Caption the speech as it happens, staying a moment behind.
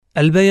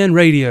Al-Bayan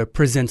Radio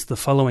presents the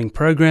following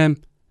program,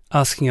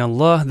 asking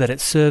Allah that it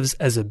serves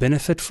as a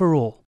benefit for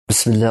all.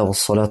 Bismillah wa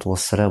salatu wa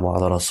salamu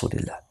ala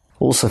rasulillah.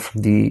 Also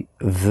from the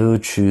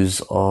virtues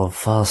of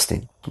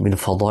fasting, min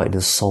fada'il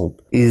as-sawm,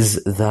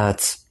 is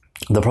that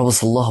the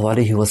Prophet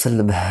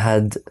ﷺ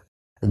had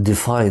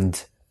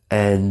defined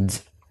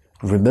and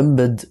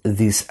remembered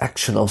this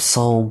action of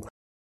sawm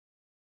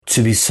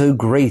to be so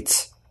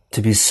great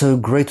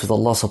with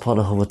Allah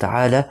subhanahu wa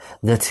ta'ala,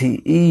 that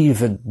he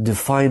even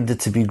defined it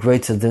to be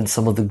greater than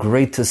some of the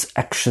greatest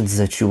actions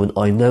that you and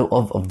I know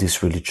of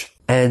this religion.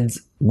 And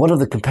one of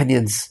the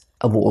companions,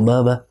 Abu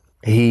Umama,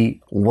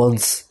 he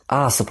once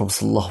asked the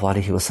Prophet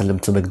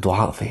ﷺ to make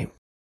dua for him.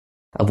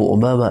 Abu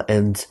Umama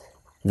and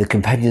the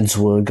companions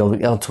were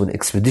going out to an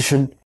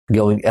expedition,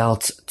 going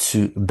out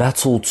to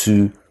battle,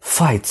 to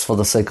fight for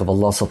the sake of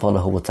Allah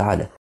subhanahu wa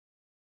ta'ala.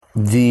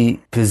 The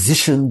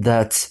position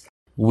that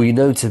we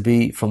know to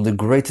be from the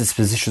greatest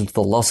positions of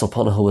Allah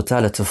subhanahu wa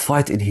ta'ala, to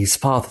fight in His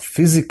path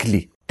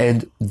physically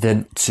and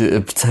then to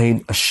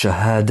obtain a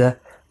shahada,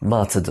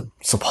 martyrdom.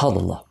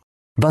 Subhanallah.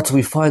 But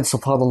we find,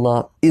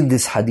 subhanallah, in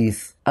this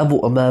hadith, Abu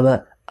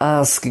Umama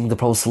asking the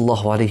Prophet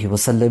sallallahu alaihi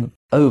wasallam,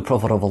 O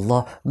Prophet of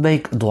Allah,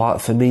 make dua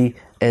for me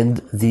and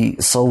the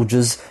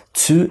soldiers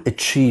to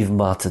achieve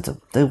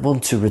martyrdom. They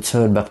want to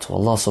return back to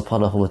Allah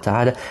subhanahu wa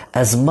ta'ala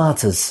as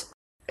martyrs.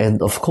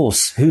 And of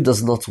course, who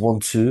does not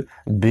want to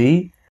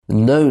be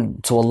known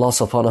to Allah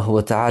subhanahu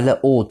wa ta'ala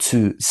or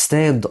to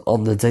stand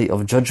on the day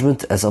of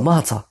judgment as a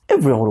martyr?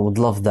 Everyone would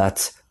love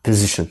that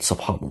position,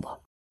 subhanallah.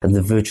 And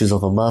the virtues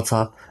of a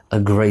martyr are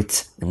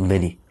great and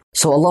many.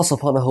 So Allah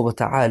subhanahu wa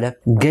ta'ala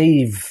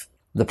gave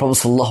the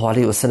Prophet sallallahu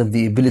alaihi wasallam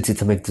the ability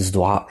to make this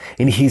dua.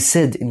 And he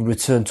said in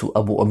return to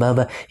Abu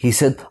Umama, he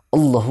said,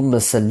 Allahumma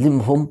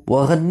sallimhum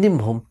wa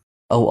ghannimhum.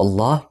 O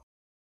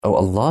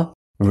Allah,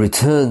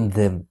 return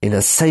them in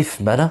a safe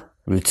manner,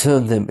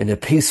 return them in a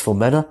peaceful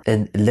manner,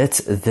 and let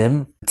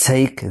them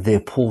take their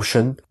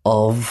portion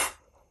of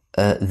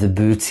the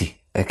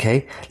booty.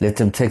 Okay? Let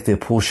them take their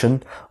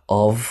portion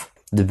of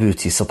the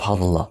booty,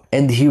 subhanallah.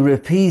 And he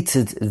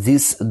repeated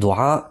this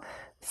dua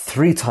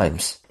 3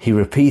 times. He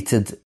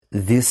repeated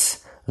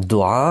this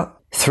dua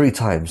 3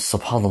 times,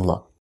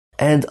 subhanallah.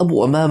 And Abu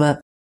Umama,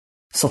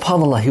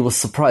 subhanallah, he was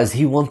surprised.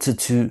 He wanted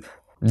to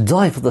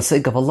die for the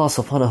sake of Allah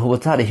subhanahu wa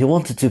ta'ala. He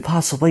wanted to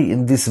pass away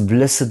in this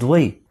blessed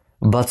way.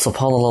 But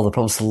subhanallah, the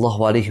Prophet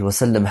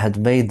ﷺ had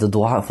made the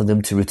dua for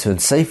them to return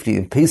safely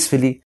and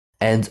peacefully,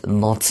 and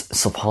not,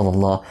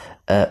 subhanallah,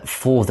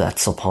 for that,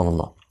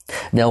 subhanallah.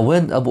 Now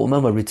when Abu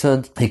Umama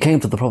returned, he came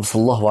to the Prophet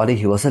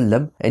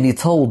ﷺ and he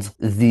told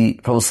the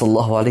Prophet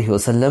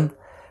ﷺ,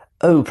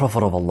 O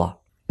Prophet of Allah,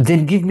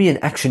 then give me an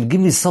action,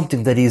 give me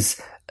something that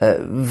is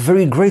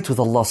very great with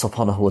Allah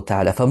subhanahu wa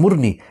ta'ala.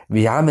 فَمُرْنِي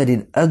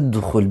بِعَمَلٍ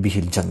أَدْخُلْ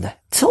بِهِ الْجَنَّةِ.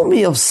 Tell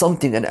me of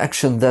something, an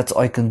action that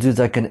I can do,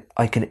 that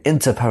I can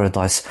enter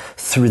paradise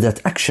through that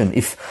action.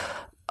 If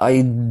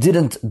I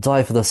didn't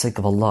die for the sake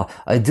of Allah,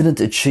 I didn't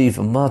achieve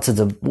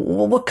martyrdom,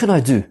 what can I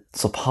do?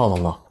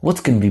 Subhanallah.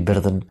 What can be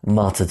better than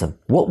martyrdom?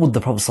 What would the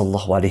Prophet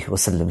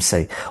ﷺ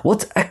say?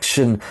 What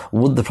action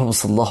would the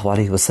Prophet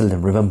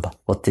ﷺ remember?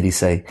 What did he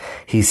say?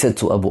 He said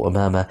to Abu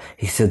Umama,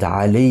 he said,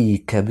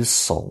 عَلَيْكَ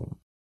بِالصَّوْمِ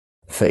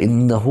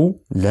فَإِنَّهُ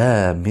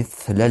لَا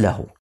مِثْلَ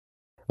لَهُ.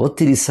 What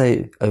did he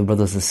say, oh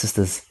brothers and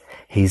sisters?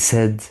 He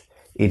said,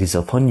 it is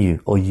upon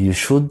you, or you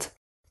should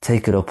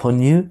take it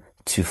upon you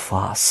to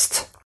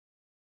fast.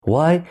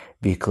 Why?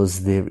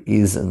 Because there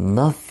is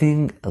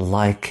nothing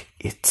like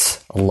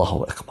it.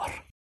 Allahu Akbar.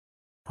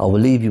 I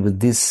will leave you with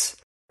this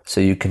so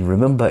you can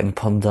remember and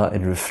ponder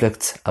and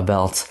reflect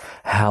about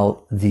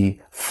how the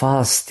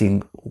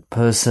fasting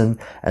person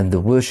and the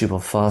worship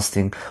of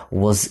fasting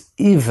was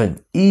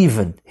even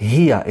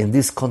here in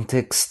this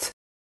context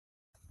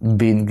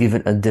being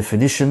given a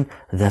definition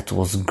that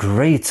was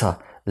greater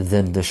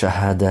than the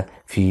shahada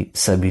fi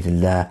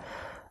sabilillah.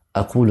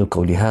 أقول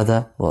قولي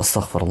هذا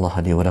وأستغفر الله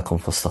لي ولكم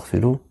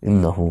فاستغفروه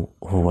إنه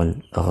هو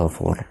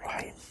الغفور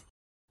الرحيم.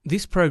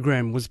 This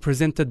program was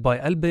presented by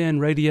Al-Bayan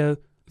Radio,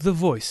 the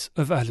voice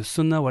of Ahlus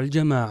Sunnah wal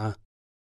Jama'ah.